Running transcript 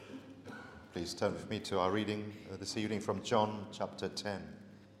Please turn with me to our reading this evening from John chapter 10.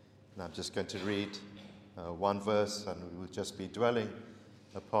 And I'm just going to read one verse, and we will just be dwelling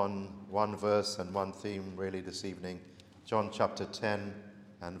upon one verse and one theme really this evening. John chapter 10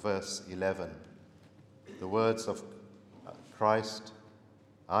 and verse 11. The words of Christ,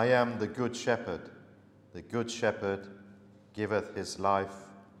 "I am the good shepherd. The good shepherd giveth his life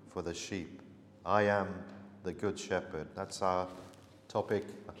for the sheep." I am the good shepherd. That's our topic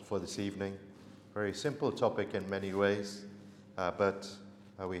for this evening. Very simple topic in many ways, but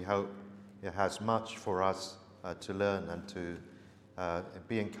we hope it has much for us to learn and to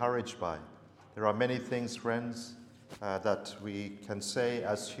be encouraged by. There are many things, friends, that we can say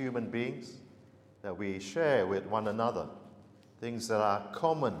as human beings, that we share with one another. Things that are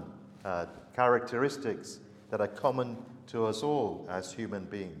common, characteristics that are common to us all as human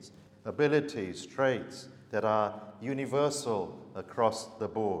beings. Abilities, traits that are universal across the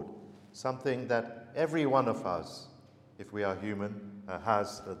board. Something that every one of us, if we are human,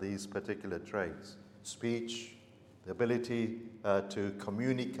 has these particular traits. Speech, the ability to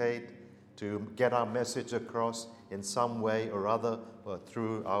communicate, to get our message across in some way or other, or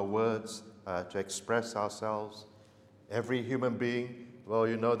through our words, to express ourselves. Every human being, well,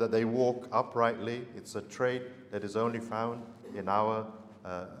 you know that they walk uprightly. It's a trait that is only found in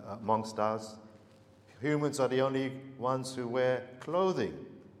amongst us. Humans are the only ones who wear clothing.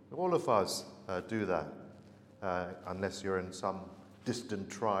 All of us do that, unless you're in some distant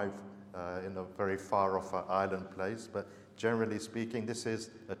tribe in a very far-off island place. But generally speaking, this is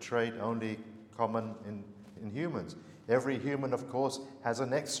a trait only common in humans. Every human, of course, has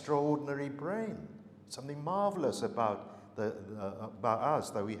an extraordinary brain. Something marvelous about us,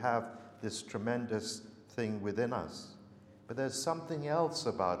 that we have this tremendous thing within us. But there's something else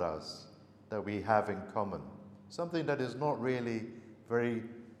about us that we have in common, something that is not really very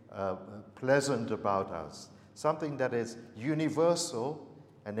pleasant about us, something that is universal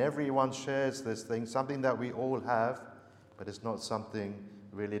and everyone shares this thing, something that we all have, but it's not something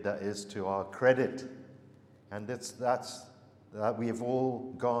really that is to our credit. And that's that we have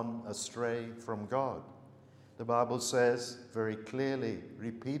all gone astray from God. The Bible says very clearly,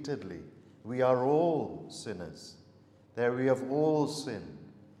 repeatedly, we are all sinners. There we have all sinned.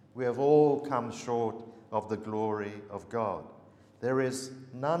 We have all come short of the glory of God. There is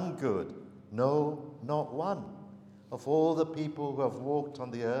none good, no, not one. Of all the people who have walked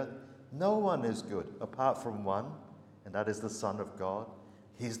on the earth, no one is good apart from one, and that is the Son of God.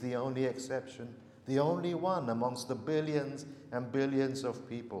 He's the only exception, the only one amongst the billions and billions of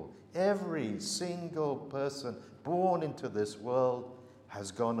people. Every single person born into this world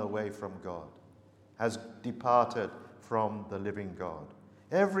has gone away from God, has departed from the living God.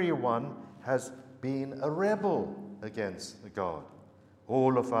 Everyone has been a rebel against God.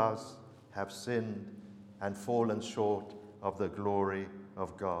 All of us have sinned and fallen short of the glory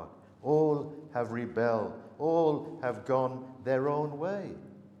of God. All have rebelled. All have gone their own way.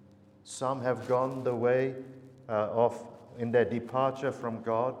 Some have gone the way in their departure from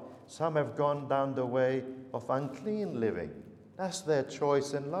God. Some have gone down the way of unclean living. That's their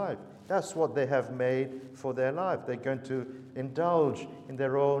choice in life. That's what they have made for their life. They're going to indulge in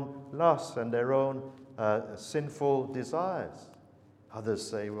their own lusts and their own sinful desires. Others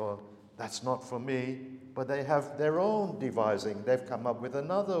say, well, that's not for me. But they have their own devising. They've come up with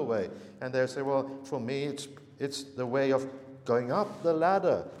another way. And they say, well, for me, it's the way of going up the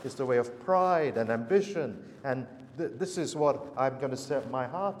ladder. It's the way of pride and ambition. And this is what I'm going to set my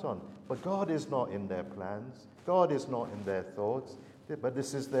heart on. But God is not in their plans. God is not in their thoughts. But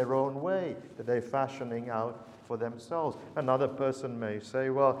this is their own way that they're fashioning out for themselves. Another person may say,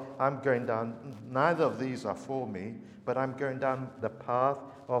 well, I'm going down, neither of these are for me, but I'm going down the path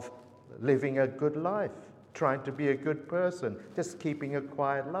of living a good life, trying to be a good person, just keeping a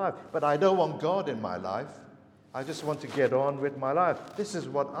quiet life. But I don't want God in my life. I just want to get on with my life. This is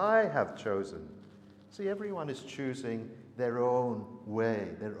what I have chosen. See, everyone is choosing their own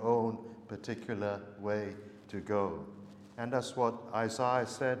way, their own particular way to go. And that's what Isaiah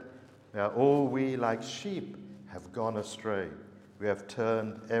said, all we like sheep have gone astray. We have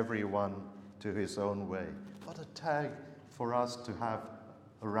turned everyone to his own way. What a tag for us to have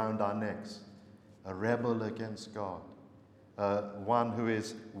around our necks. A rebel against God. One who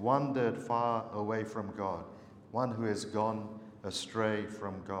is wandered far away from God. One who has gone astray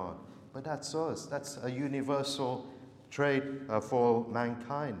from God. But that's us. That's a universal trait for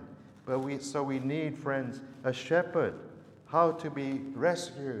mankind. So we need, friends, a shepherd. How to be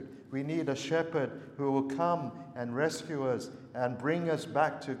rescued. We need a shepherd who will come and rescue us and bring us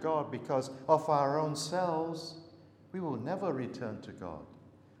back to God, because of our own selves, we will never return to God.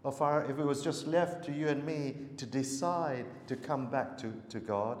 If it was just left to you and me to decide to come back to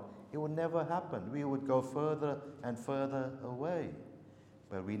God, it would never happen. We would go further and further away.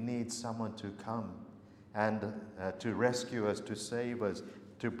 But we need someone to come and to rescue us, to save us,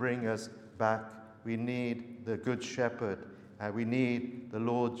 to bring us back. We need the Good Shepherd. We need the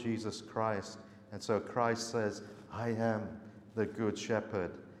Lord Jesus Christ. And so Christ says, I am the Good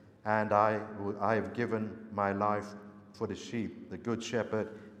Shepherd, and I have given my life for the sheep. The Good Shepherd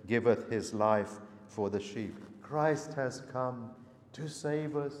giveth his life for the sheep. Christ has come to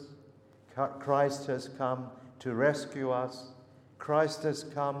save us. Christ has come to rescue us. Christ has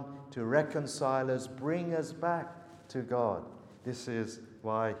come to reconcile us, bring us back to God. This is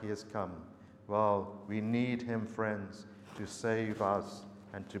why he has come. Well, we need him, friends, to save us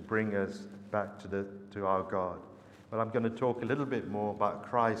and to bring us back to our God. But I'm going to talk a little bit more about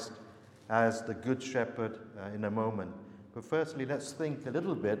Christ as the Good Shepherd in a moment. But firstly, let's think a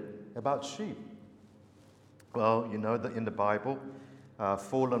little bit about sheep. Well, you know that in the Bible,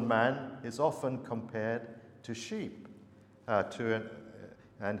 fallen man is often compared to sheep, to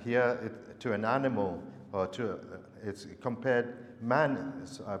an animal, or it's compared man.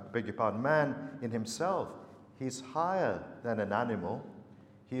 I beg your pardon, man in himself, he's higher than an animal.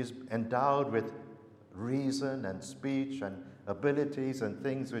 He is endowed with reason and speech and abilities and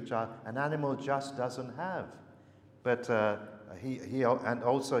things which an animal just doesn't have. But he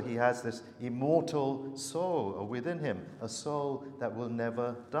has this immortal soul within him, a soul that will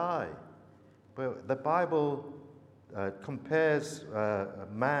never die. But the Bible compares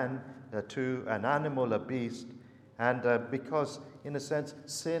man to an animal, a beast, and because, in a sense,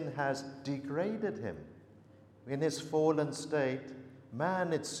 sin has degraded him. In his fallen state,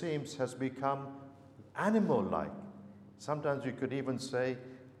 man, it seems, has become animal-like. Sometimes you could even say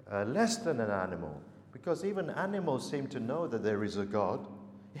less than an animal, because even animals seem to know that there is a God.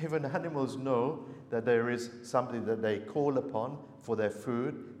 Even animals know that there is something that they call upon for their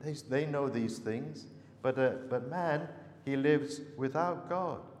food. They know these things. But man, he lives without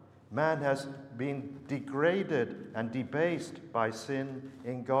God. Man has been degraded and debased by sin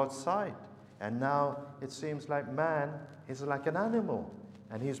in God's sight. And now it seems like man is like an animal,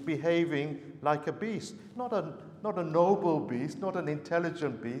 and he's behaving like a beast. Not a noble beast, not an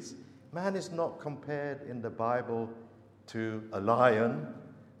intelligent beast. Man is not compared in the Bible to a lion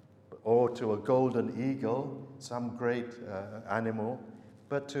or to a golden eagle, some great animal,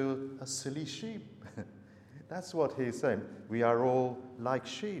 but to a silly sheep. That's what he's saying. We are all like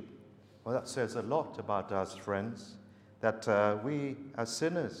sheep. Well, that says a lot about us, friends, that we as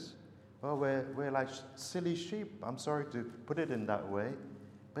sinners, well, we're like silly sheep. I'm sorry to put it in that way,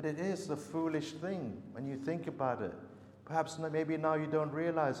 but it is a foolish thing when you think about it. Perhaps maybe now you don't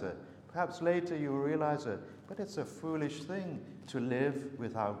realize it. Perhaps later you will realize it. But it's a foolish thing to live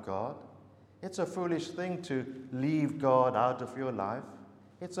without God. It's a foolish thing to leave God out of your life.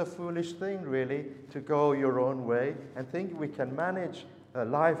 It's a foolish thing, really, to go your own way and think we can manage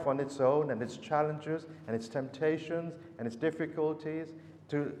life on its own and its challenges and its temptations and its difficulties.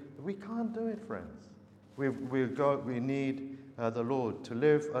 We can't do it, friends. We need the Lord to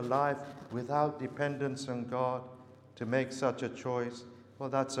live a life without dependence on God. To make such a choice, well,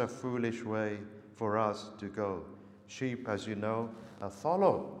 that's a foolish way for us to go. Sheep, as you know,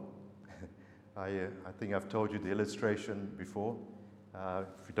 follow. I think I've told you the illustration before,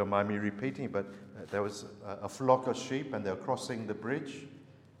 if you don't mind me repeating, but there was a flock of sheep and they were crossing the bridge,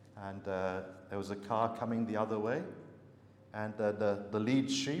 and there was a car coming the other way, and the lead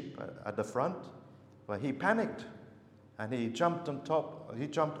sheep at the front, well, he panicked and he jumped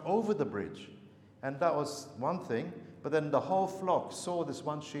over the bridge. And that was one thing, but then the whole flock saw this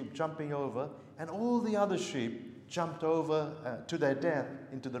one sheep jumping over, and all the other sheep jumped over to their death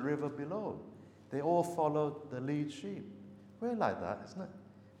into the river below. They all followed the lead sheep. We're like that, isn't it?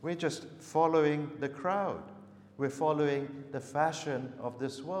 We're just following the crowd. We're following the fashion of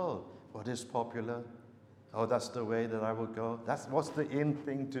this world. What is popular? Oh, that's the way that I will go. What's the in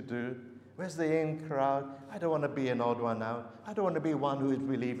thing to do? Where's the in crowd? I don't want to be an odd one out. I don't want to be one who is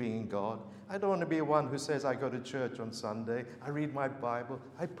believing in God. I don't want to be one who says I go to church on Sunday, I read my Bible,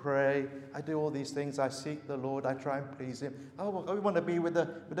 I pray, I do all these things, I seek the Lord, I try and please him. Oh, we want to be with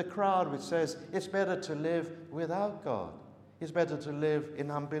the crowd which says it's better to live without God. It's better to live in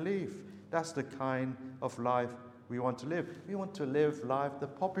unbelief. That's the kind of life we want to live. We want to live life. The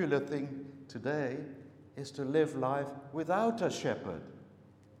popular thing today is to live life without a shepherd,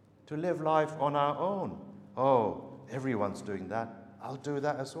 to live life on our own. Oh, everyone's doing that. I'll do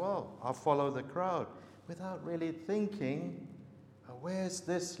that as well. I'll follow the crowd without really thinking, where's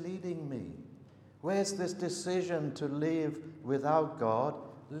this leading me? Where's this decision to live without God?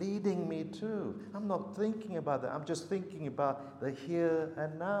 leading me to. I'm not thinking about that. I'm just thinking about the here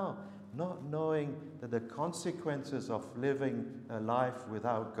and now, not knowing that the consequences of living a life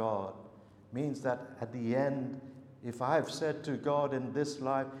without God means that at the end, if I've said to God in this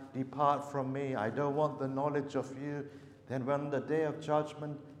life, depart from me, I don't want the knowledge of you, then when the day of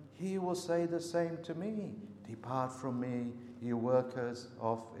judgment, he will say the same to me. Depart from me, you workers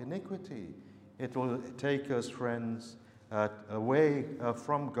of iniquity. It will take us, friends, away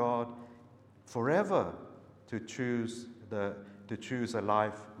from God forever to choose a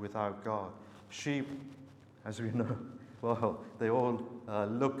life without God. Sheep, as we know, well, they all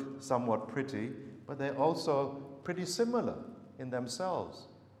look somewhat pretty, but they're also pretty similar in themselves.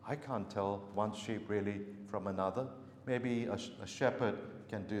 I can't tell one sheep really from another. Maybe a shepherd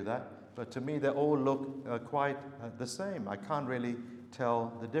can do that, but to me they all look quite the same. I can't really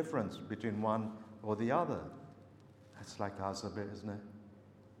tell the difference between one or the other. That's like us a bit, isn't it?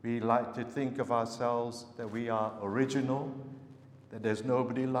 We like to think of ourselves that we are original, that there's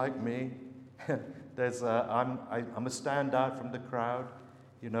nobody like me. I'm a standout from the crowd,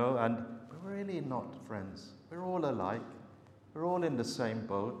 and we're really not, friends. We're all alike. We're all in the same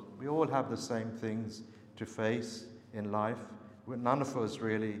boat. We all have the same things to face in life. None of us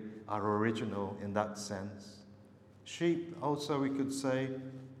really are original in that sense. Sheep, also, we could say,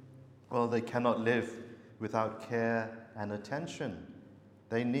 well, they cannot live without care and attention.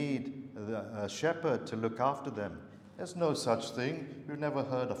 They need a shepherd to look after them. There's no such thing. We've never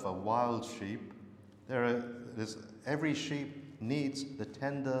heard of a wild sheep. Every sheep needs the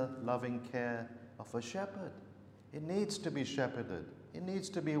tender, loving care of a shepherd. It needs to be shepherded. It needs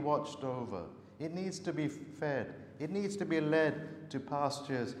to be watched over. It needs to be fed. It needs to be led to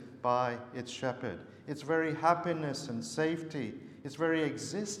pastures by its shepherd. Its very happiness and safety, its very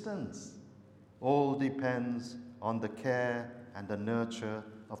existence, all depends on the care and the nurture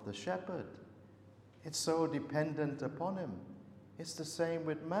of the shepherd. It's so dependent upon him. It's the same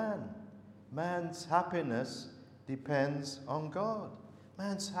with man. Man's happiness depends on God.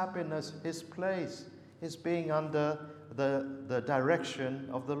 Man's happiness, his place, is being under the direction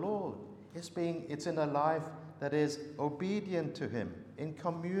of the Lord. It's in a life that is obedient to him, in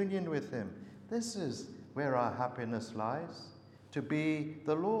communion with him. This is where our happiness lies, to be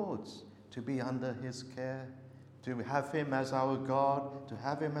the Lord's, to be under his care, to have him as our God, to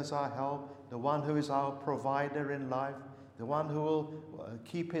have him as our help, the one who is our provider in life, the one who will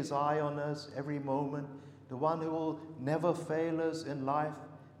keep his eye on us every moment, the one who will never fail us in life.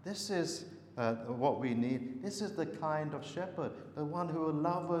 This is what we need. This is the kind of shepherd, the one who will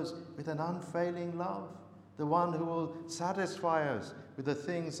love us with an unfailing love, the one who will satisfy us with the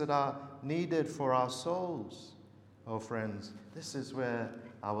things that are needed for our souls. Oh, friends, this is where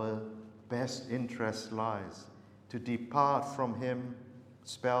our best interest lies. To depart from him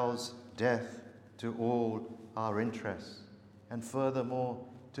spells death to all our interests. And furthermore,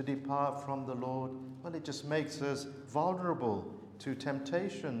 to depart from the Lord, well, it just makes us vulnerable to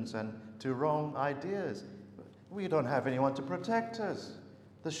temptations and to wrong ideas. We don't have anyone to protect us.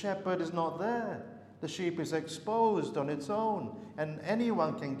 The shepherd is not there. The sheep is exposed on its own, and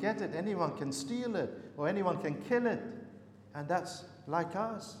anyone can get it, anyone can steal it, or anyone can kill it. And that's like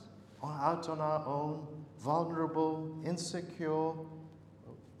us, out on our own, vulnerable, insecure,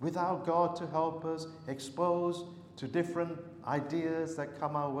 without God to help us, exposed to different ideas that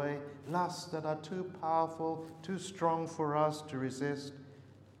come our way, lusts that are too powerful, too strong for us to resist.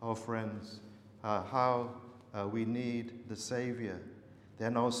 Oh, friends, how we need the Savior.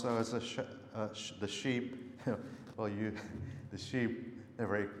 Then also as the sheep, the sheep,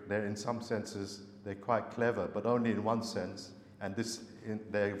 they're in some senses, they're quite clever, but only in one sense. And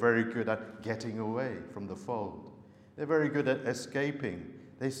they're very good at getting away from the fold. They're very good at escaping.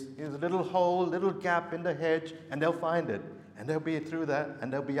 There's a little hole, little gap in the hedge, and they'll find it. And they'll be through that,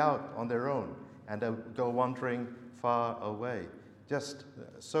 and they'll be out on their own. And they'll go wandering far away. Just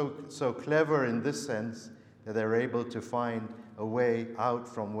so clever in this sense that they're able to find a way out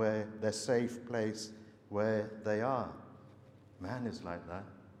from where their safe place where they are. Man is like that.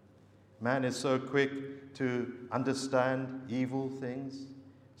 Man is so quick to understand evil things,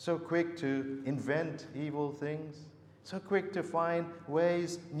 so quick to invent evil things, so quick to find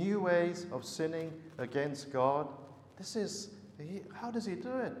new ways of sinning against God. How does he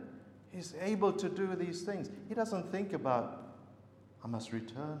do it? He's able to do these things. He doesn't think about, I must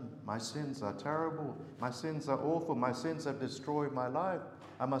return. My sins are terrible. My sins are awful. My sins have destroyed my life.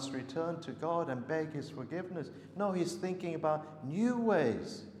 I must return to God and beg his forgiveness. No, he's thinking about new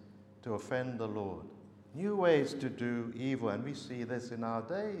ways to offend the Lord, new ways to do evil. And we see this in our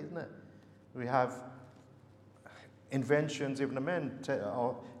day, isn't it? We have, inventions, even the men.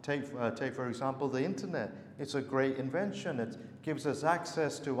 Take, for example, the internet. It's a great invention. It gives us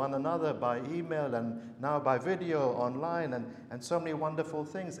access to one another by email and now by video online and so many wonderful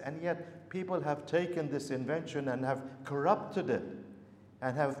things. And yet people have taken this invention and have corrupted it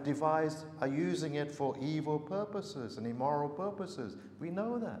and have devised, are using it for evil purposes and immoral purposes. We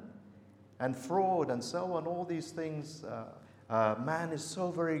know that. And fraud and so on, all these things. Man is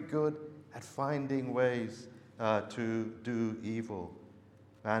so very good at finding ways to do evil.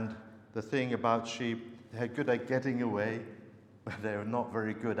 And the thing about sheep, they're good at getting away, but they're not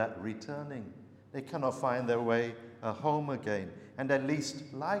very good at returning. They cannot find their way home again, and they're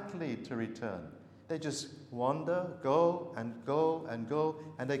least likely to return. They just wander, go and go and go,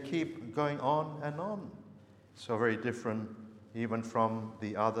 and they keep going on and on. So very different even from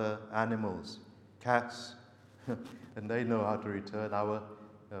the other animals. Cats, and they know how to return.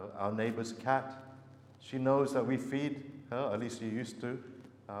 Our neighbor's cat, she knows that we feed her, at least she used to.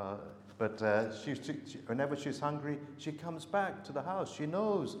 But whenever she's hungry, she comes back to the house. She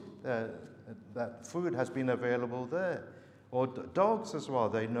knows that food has been available there. Or dogs as well,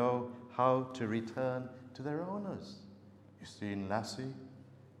 they know how to return to their owners. You've seen Lassie,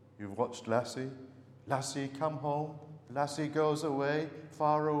 you've watched Lassie. Lassie come home, Lassie goes away,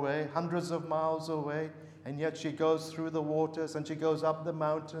 far away, hundreds of miles away, and yet she goes through the waters and she goes up the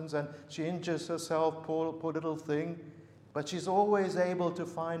mountains and she injures herself, poor little thing. But she's always able to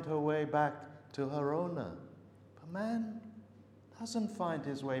find her way back to her owner. But man doesn't find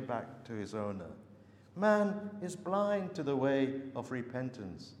his way back to his owner. Man is blind to the way of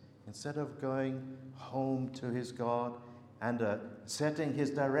repentance. Instead of going home to his God and setting his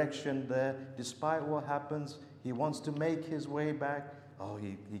direction there, despite what happens, he wants to make his way back. Oh,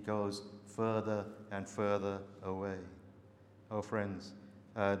 he goes further and further away. Oh, friends,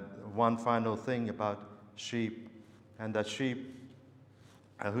 one final thing about sheep. And that sheep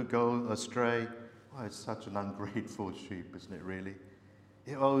who go astray, well, it's such an ungrateful sheep, isn't it, really?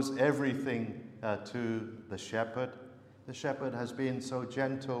 It owes everything to the shepherd. The shepherd has been so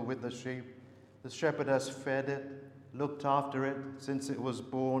gentle with the sheep. The shepherd has fed it, looked after it since it was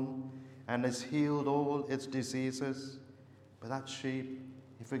born, and has healed all its diseases. But that sheep,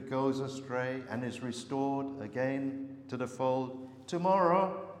 if it goes astray and is restored again to the fold,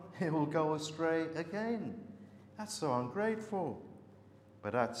 tomorrow it will go astray again. That's so ungrateful.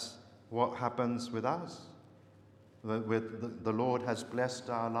 But that's what happens with us. The Lord has blessed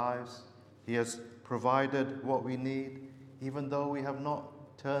our lives. He has provided what we need, even though we have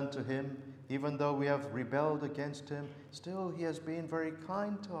not turned to Him, even though we have rebelled against Him. Still, He has been very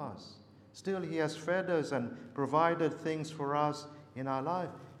kind to us. Still, He has fed us and provided things for us in our life.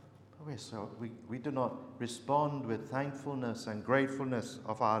 But we do not respond with thankfulness and gratefulness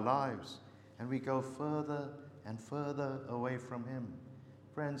of our lives, and we go further and further away from Him.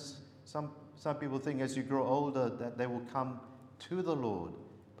 Friends, some people think as you grow older that they will come to the Lord,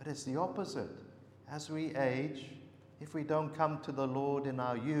 but it's the opposite. As we age, if we don't come to the Lord in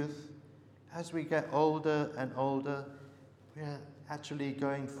our youth, as we get older and older, we're actually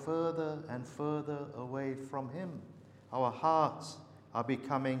going further and further away from Him. Our hearts are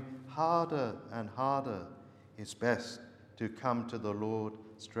becoming harder and harder. It's best to come to the Lord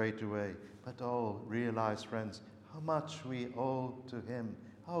straight away. But realize, friends, how much we owe to Him,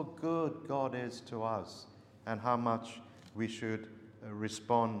 how good God is to us, and how much we should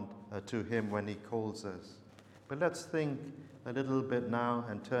respond to Him when He calls us. But let's think a little bit now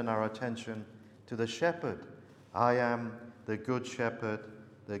and turn our attention to the shepherd. I am the good shepherd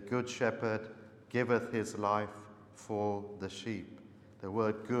giveth his life for the sheep. The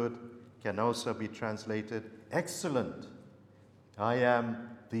word good can also be translated excellent. I am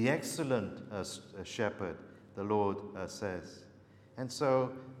the excellent shepherd, the Lord says. And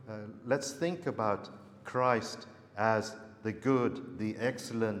so let's think about Christ as the good, the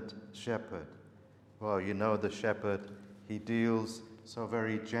excellent shepherd. Well, you know the shepherd, he deals so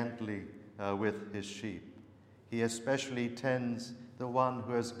very gently with his sheep. He especially tends the one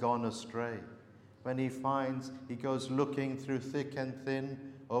who has gone astray. When he goes looking through thick and thin,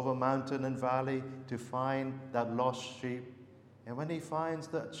 over mountain and valley to find that lost sheep. And when he finds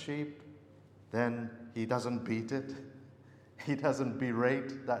that sheep, then he doesn't beat it. He doesn't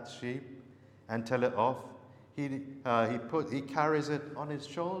berate that sheep and tell it off. He carries it on his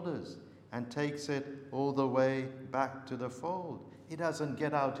shoulders and takes it all the way back to the fold. He doesn't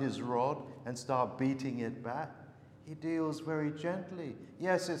get out his rod and start beating it back. He deals very gently.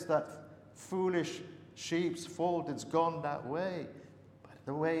 Yes, it's that foolish sheep's fault. It's gone that way. But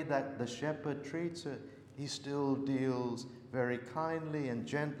the way that the shepherd treats it, he still deals very kindly and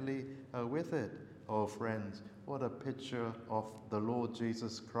gently with it. Oh, friends, What a picture of the Lord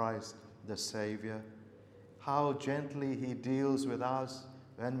Jesus Christ, the Savior. How gently he deals with us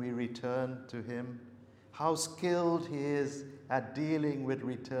when we return to him. How skilled he is at dealing with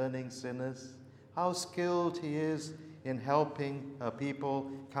returning sinners. How skilled he is in helping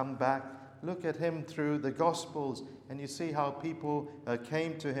people come back. Look at him through the Gospels, and you see how people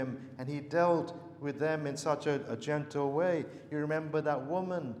came to him, and he dealt with them in such a gentle way. You remember that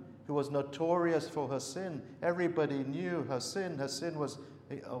woman who was notorious for her sin. Everybody knew her sin. Her sin was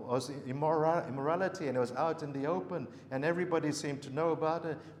immorality, and it was out in the open, and everybody seemed to know about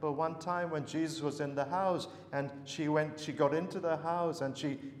it. But one time when Jesus was in the house, and she got into the house, and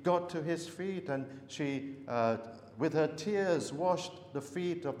she got to his feet, and she with her tears washed the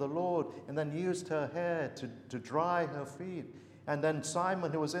feet of the Lord, and then used her hair to dry her feet. And then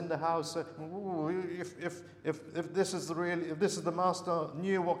Simon, who was in the house, said, if this is the master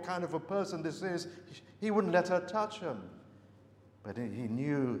knew what kind of a person this is, he wouldn't let her touch him. But he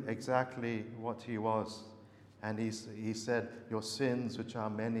knew exactly what he was. And he said, your sins, which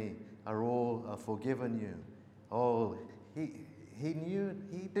are many, are all forgiven you. Oh, he knew.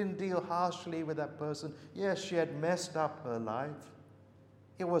 He didn't deal harshly with that person. Yes, she had messed up her life.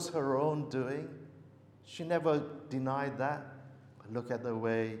 It was her own doing. She never denied that. But look at the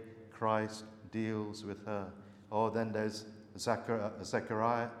way Christ deals with her. Oh, then there's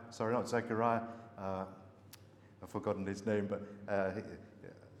Zechariah. Sorry, not Zechariah. I've forgotten his name, but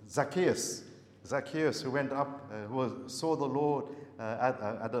Zacchaeus. Zacchaeus, who went up, who saw the Lord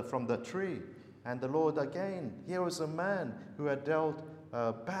from the tree. And the Lord again, here was a man who had dealt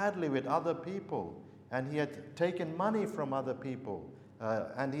badly with other people, and he had taken money from other people,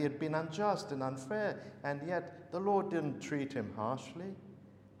 and he had been unjust and unfair, and yet the Lord didn't treat him harshly.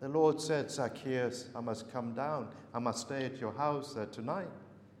 The Lord said, Zacchaeus, I must come down. I must stay at your house tonight.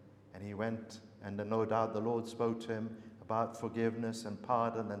 And he went, and no doubt the Lord spoke to him about forgiveness and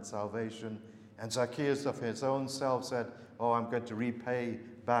pardon and salvation. And Zacchaeus of his own self said, oh, I'm going to repay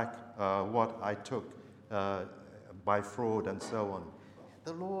back what I took by fraud and so on.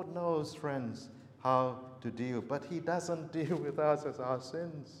 The Lord knows, friends, how to deal, but he doesn't deal with us as our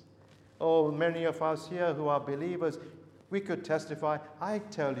sins. Oh, many of us here who are believers, we could testify. I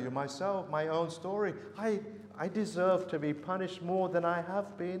tell you myself, my own story. I deserve to be punished more than I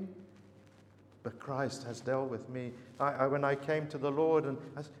have been. But Christ has dealt with me. When I came to the Lord, and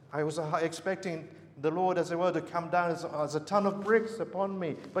I was expecting the Lord, as it were, to come down as a ton of bricks upon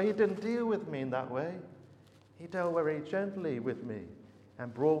me. But he didn't deal with me in that way. He dealt very gently with me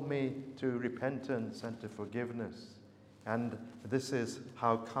and brought me to repentance and to forgiveness. And this is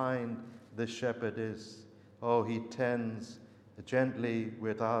how kind the shepherd is. Oh, he tends gently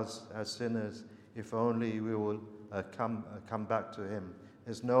with us as sinners, if only we will come back to him.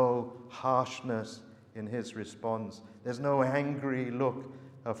 There's no harshness in his response. There's no angry look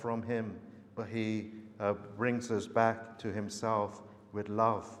from him, but he brings us back to himself with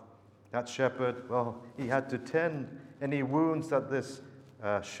love. That shepherd, well, he had to tend any wounds that this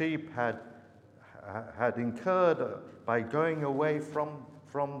sheep had incurred by going away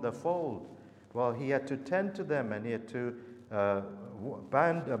from the fold. Well, he had to tend to them, and he had to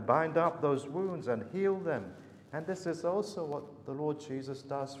bind up those wounds and heal them. And this is also what the Lord Jesus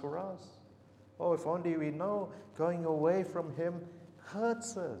does for us. Oh, if only we know, going away from him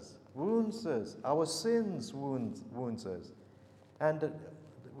hurts us, wounds us. Our sins wounds us. And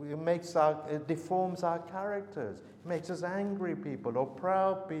it deforms our characters. It makes us angry people, or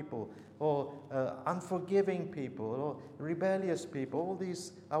proud people, or unforgiving people, or rebellious people. All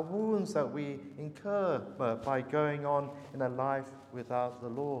these are wounds that we incur by going on in a life without the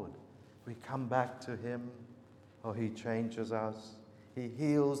Lord. We come back to him. Oh, he changes us. He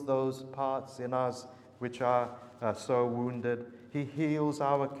heals those parts in us which are so wounded. He heals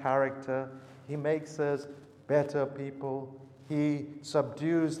our character. He makes us better people. He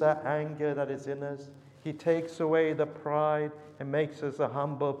subdues that anger that is in us. He takes away the pride and makes us a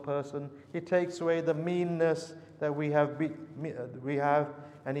humble person. He takes away the meanness that we have,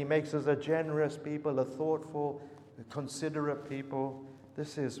 and he makes us a generous people, a thoughtful, considerate people.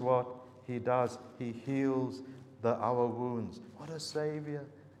 This is what he does. He heals our wounds. What a Savior.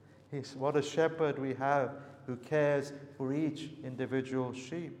 What a shepherd we have who cares for each individual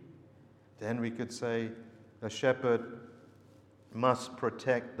sheep. Then we could say a shepherd must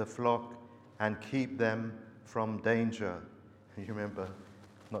protect the flock and keep them from danger. You remember,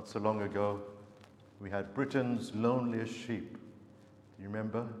 not so long ago, we had Britain's loneliest sheep. Do you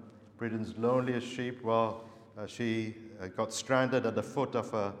remember? Britain's loneliest sheep. Well, she got stranded at the foot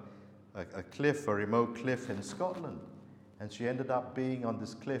of a cliff, a remote cliff in Scotland. And she ended up being on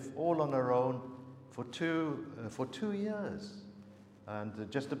this cliff all on her own, for 2 years,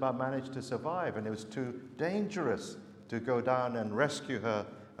 and just about managed to survive. And it was too dangerous to go down and rescue her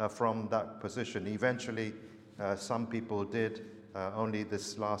from that position. Eventually, some people did only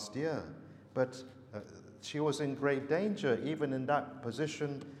this last year. But she was in great danger, even in that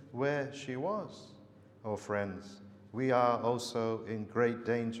position where she was. Oh, friends, we are also in great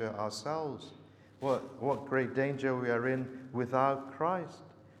danger ourselves. What great danger we are in without Christ,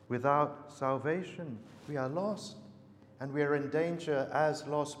 without salvation. We are lost. And we are in danger as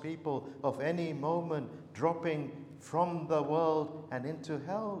lost people of any moment dropping from the world and into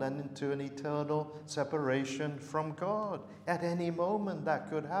hell and into an eternal separation from God. At any moment that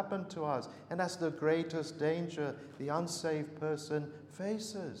could happen to us. And that's the greatest danger the unsaved person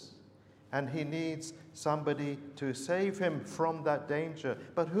faces. And he needs somebody to save him from that danger.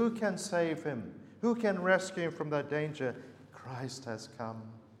 But who can save him? Who can rescue him from that danger? Christ has come.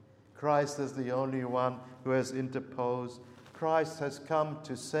 Christ is the only one who has interposed. Christ has come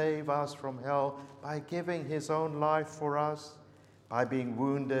to save us from hell by giving his own life for us, by being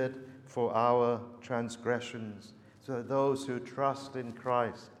wounded for our transgressions. So those who trust in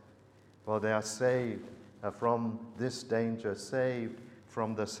Christ, well, they are saved from this danger, saved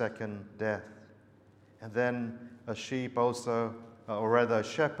from the second death. And then a sheep also, or rather a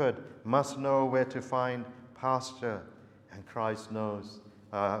shepherd, must know where to find pasture. And Christ knows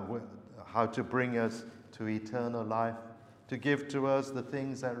how to bring us to eternal life, to give to us the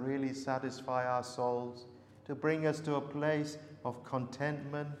things that really satisfy our souls, to bring us to a place of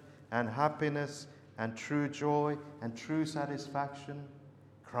contentment and happiness and true joy and true satisfaction.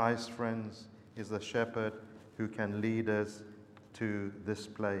 Christ, friends, is the shepherd who can lead us to this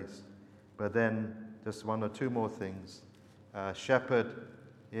place. But then, just one or two more things. Shepherd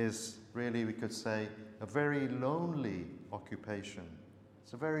is really, we could say, a very lonely occupation.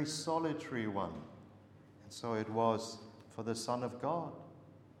 It's a very solitary one. And so it was for the Son of God.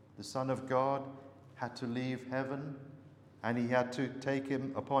 The Son of God had to leave heaven, and he had to take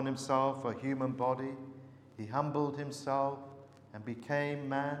upon himself a human body. He humbled himself and became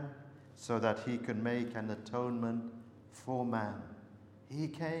man so that he could make an atonement for man. He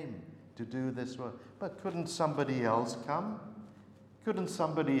came to do this work. But couldn't somebody else come? Couldn't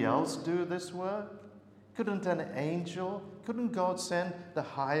somebody else do this work? Couldn't an angel, couldn't God send the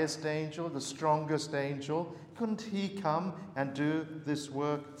highest angel, the strongest angel? Couldn't he come and do this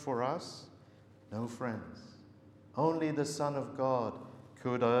work for us? No, friends. Only the Son of God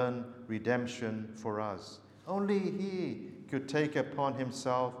could earn redemption for us. Only he could take upon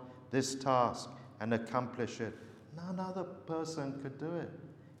himself this task and accomplish it. None other person could do it.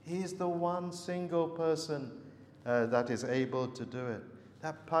 He is the one single person that is able to do it.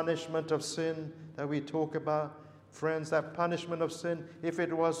 That punishment of sin that we talk about, friends, that punishment of sin, if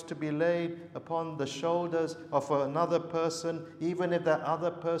it was to be laid upon the shoulders of another person, even if that other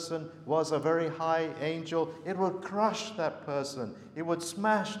person was a very high angel, it would crush that person. It would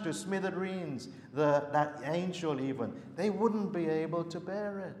smash to smithereens that angel even. They wouldn't be able to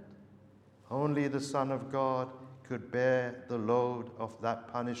bear it. Only the Son of God could bear the load of that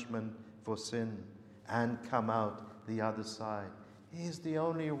punishment for sin and come out the other side. He is the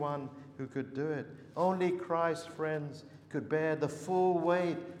only one who could do it. Only Christ, friends, could bear the full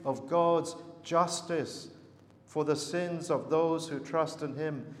weight of God's justice for the sins of those who trust in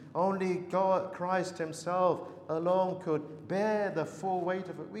him. Only God, Christ himself alone could bear the full weight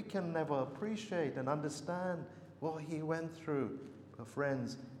of it. We can never appreciate and understand what he went through. But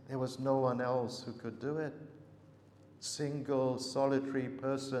friends, there was no one else who could do it. Single, solitary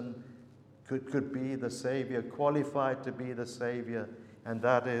person could be the Savior, qualified to be the Savior, and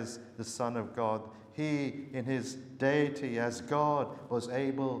that is the Son of God. He, in his deity as God, was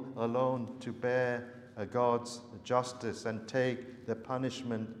able alone to bear God's justice and take the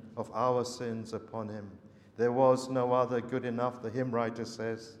punishment of our sins upon him. There was no other good enough, the hymn writer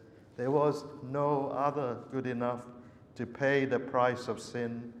says. There was no other good enough to pay the price of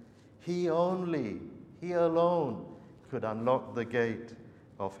sin. He alone could unlock the gate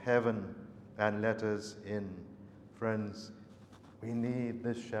of heaven and let us in. Friends, we need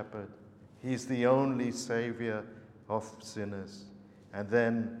this shepherd. He's the only Savior of sinners. And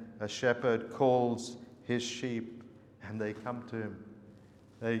then a shepherd calls his sheep, and they come to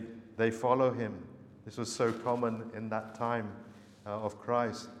him. They follow him. This was so common in that time of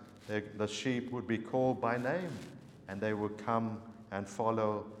Christ. The sheep would be called by name, and they would come and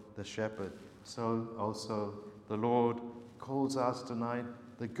follow the shepherd. So also the Lord calls us tonight,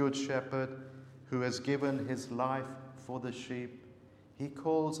 the Good Shepherd who has given his life for the sheep. He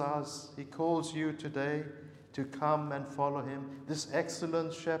calls us, he calls you today to come and follow him. This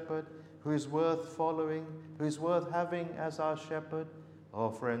excellent shepherd who is worth following, who is worth having as our shepherd. Oh,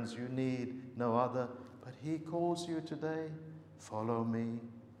 friends, you need no other, but he calls you today, follow me.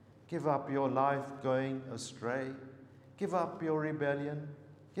 Give up your life going astray. Give up your rebellion.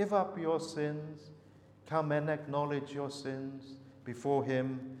 Give up your sins. Come and acknowledge your sins before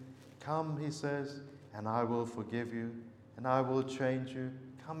him. Come, he says, and I will forgive you, and I will change you.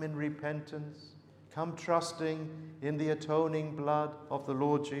 Come in repentance. Come trusting in the atoning blood of the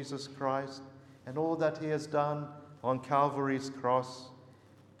Lord Jesus Christ and all that he has done on Calvary's cross.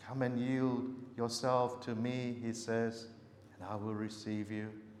 Come and yield yourself to me, he says, and I will receive you,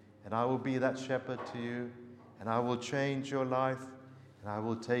 and I will be that shepherd to you, and I will change your life, and I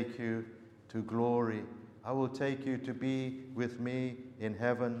will take you to glory. I will take you to be with me in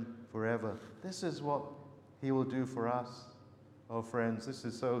heaven forever. This is what he will do for us. Oh, friends, this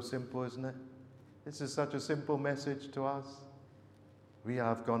is so simple, isn't it? This is such a simple message to us. We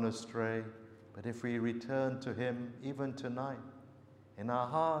have gone astray, but if we return to him even tonight, in our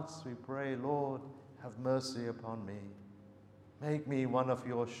hearts we pray, Lord, have mercy upon me. Make me one of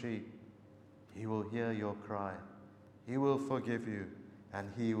your sheep. He will hear your cry. He will forgive you,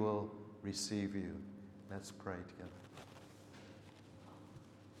 and he will receive you. Let's pray together.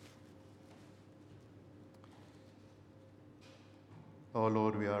 Oh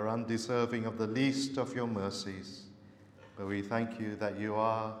Lord, we are undeserving of the least of your mercies, but we thank you that you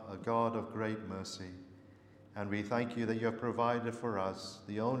are a God of great mercy, and we thank you that you have provided for us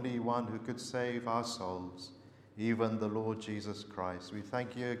the only one who could save our souls, even the Lord Jesus Christ. We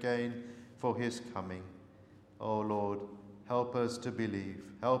thank you again for his coming. Oh Lord, help us to believe,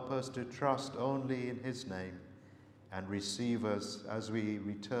 help us to trust only in his name, and receive us as we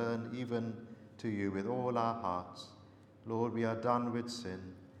return even to you with all our hearts. Lord, we are done with sin.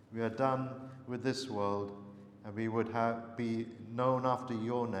 We are done with this world, and we would be known after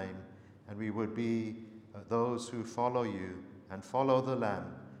your name, and we would be those who follow you and follow the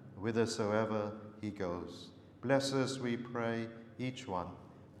Lamb whithersoever he goes. Bless us, we pray, each one.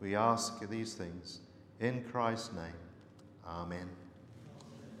 We ask these things in Christ's name. Amen.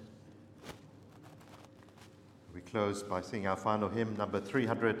 We close by singing our final hymn, number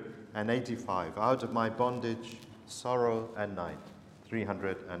 385, Out of My Bondage, Sorrow and Night,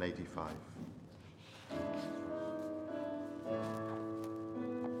 385.